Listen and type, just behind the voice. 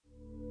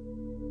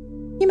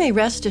You may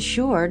rest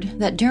assured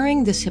that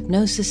during this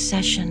hypnosis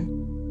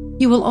session,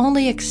 you will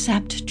only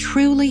accept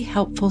truly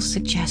helpful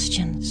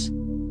suggestions.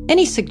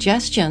 Any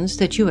suggestions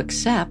that you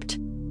accept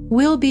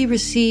will be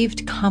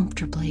received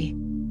comfortably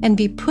and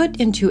be put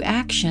into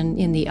action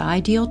in the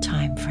ideal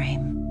time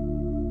frame.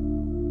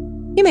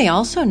 You may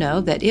also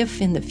know that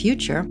if in the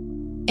future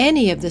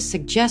any of the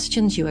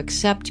suggestions you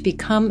accept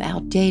become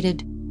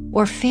outdated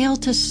or fail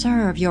to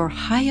serve your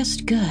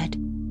highest good,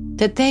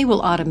 that they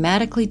will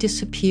automatically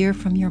disappear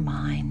from your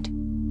mind.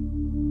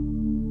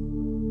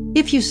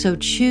 If you so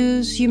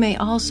choose, you may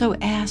also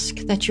ask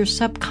that your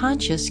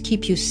subconscious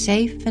keep you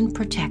safe and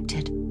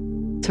protected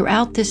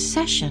throughout this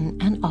session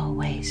and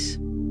always.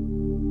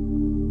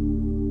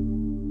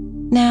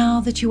 Now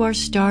that you are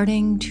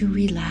starting to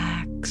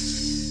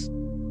relax,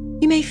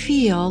 you may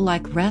feel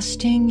like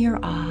resting your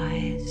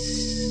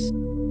eyes.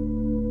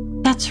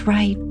 That's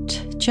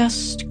right,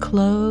 just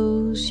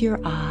close your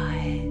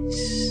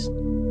eyes.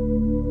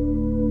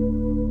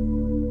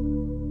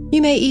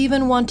 You may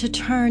even want to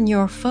turn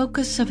your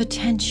focus of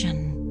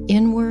attention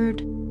inward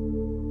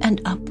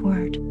and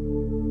upward.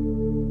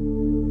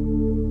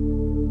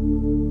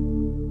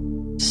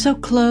 So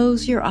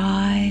close your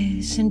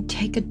eyes and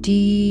take a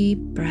deep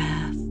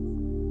breath.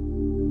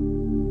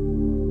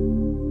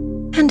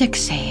 And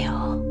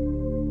exhale.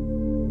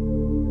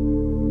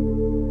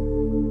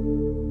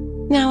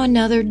 Now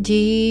another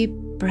deep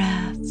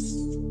breath.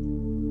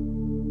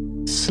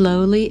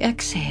 Slowly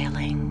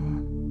exhaling.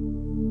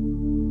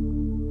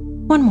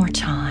 One more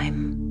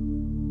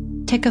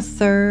time. Take a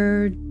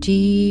third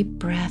deep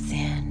breath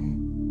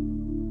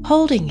in,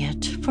 holding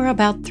it for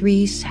about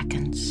 3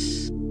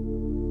 seconds.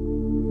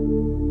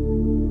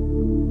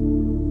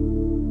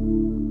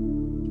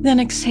 Then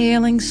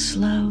exhaling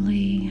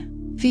slowly,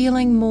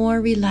 feeling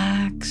more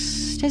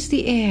relaxed as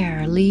the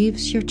air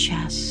leaves your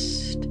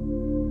chest.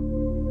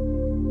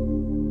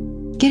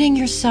 Getting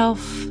yourself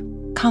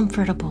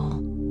comfortable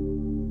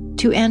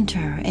to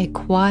enter a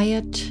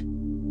quiet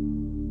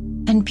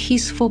and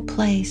peaceful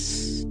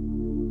place.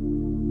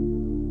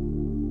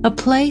 A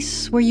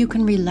place where you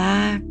can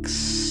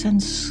relax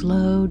and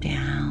slow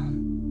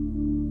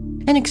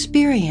down and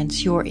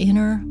experience your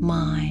inner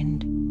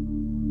mind.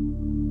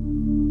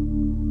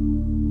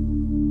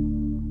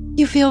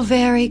 You feel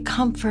very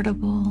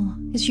comfortable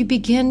as you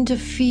begin to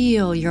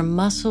feel your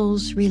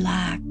muscles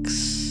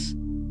relax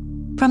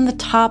from the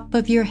top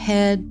of your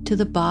head to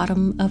the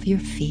bottom of your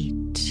feet.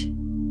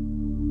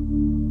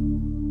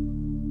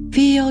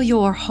 Feel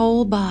your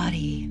whole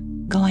body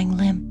going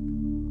limp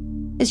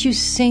as you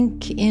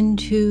sink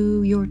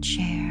into your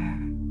chair.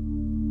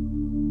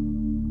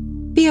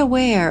 Be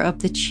aware of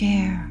the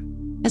chair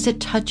as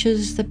it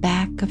touches the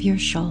back of your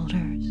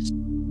shoulders,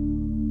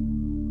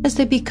 as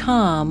they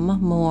become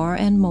more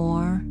and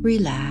more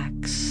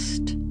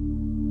relaxed,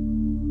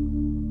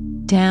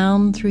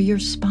 down through your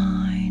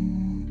spine.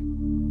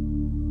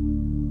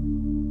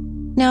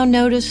 Now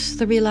notice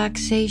the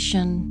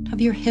relaxation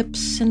of your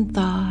hips and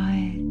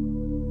thighs,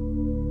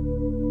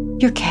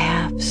 your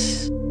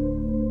calves.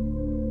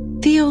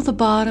 Feel the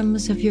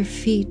bottoms of your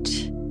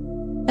feet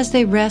as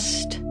they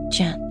rest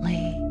gently.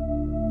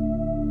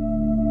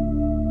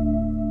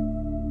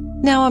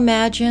 Now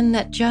imagine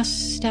that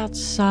just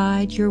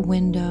outside your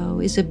window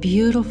is a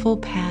beautiful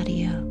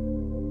patio,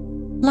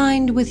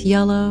 lined with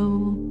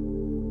yellow,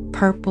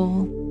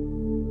 purple,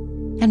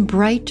 and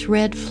bright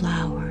red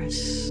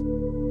flowers.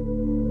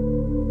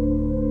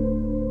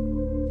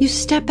 You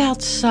step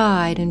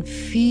outside and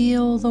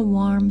feel the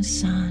warm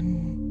sun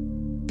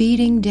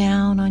beating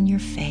down on your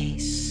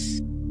face.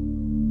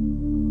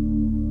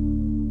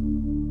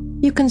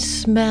 You can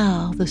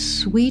smell the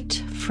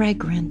sweet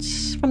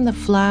fragrance from the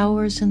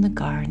flowers in the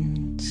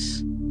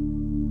gardens.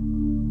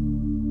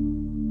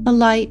 A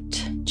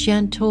light,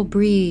 gentle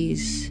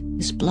breeze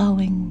is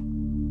blowing,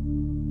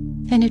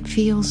 and it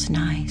feels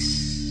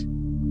nice.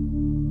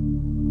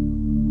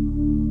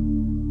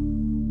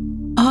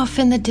 Off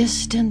in the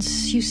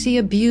distance, you see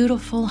a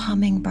beautiful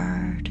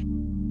hummingbird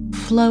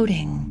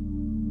floating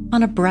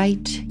on a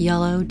bright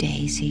yellow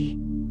daisy.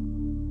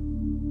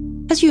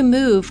 As you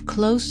move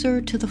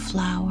closer to the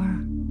flower,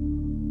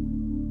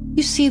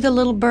 you see the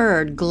little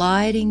bird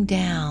gliding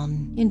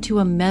down into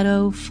a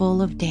meadow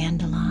full of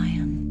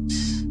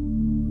dandelions.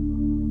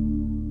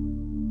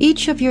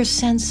 Each of your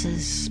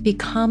senses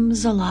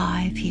becomes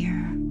alive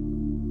here,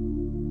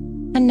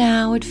 and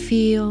now it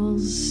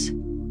feels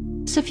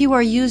as if you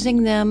are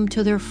using them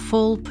to their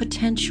full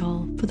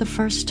potential for the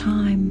first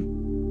time.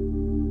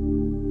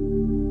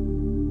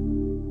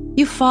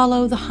 You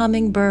follow the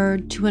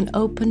hummingbird to an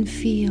open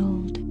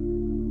field.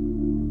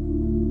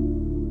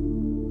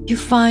 You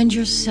find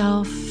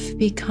yourself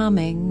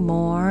becoming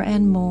more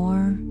and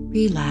more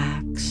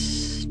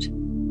relaxed,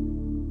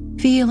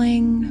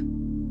 feeling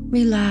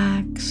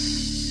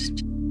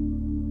relaxed,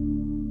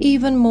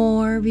 even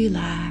more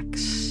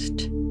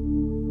relaxed,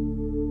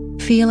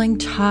 feeling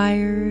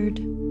tired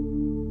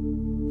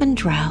and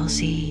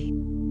drowsy,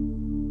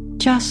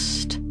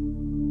 just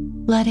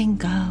letting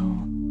go.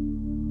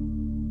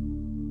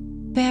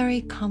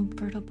 Very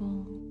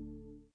comfortable.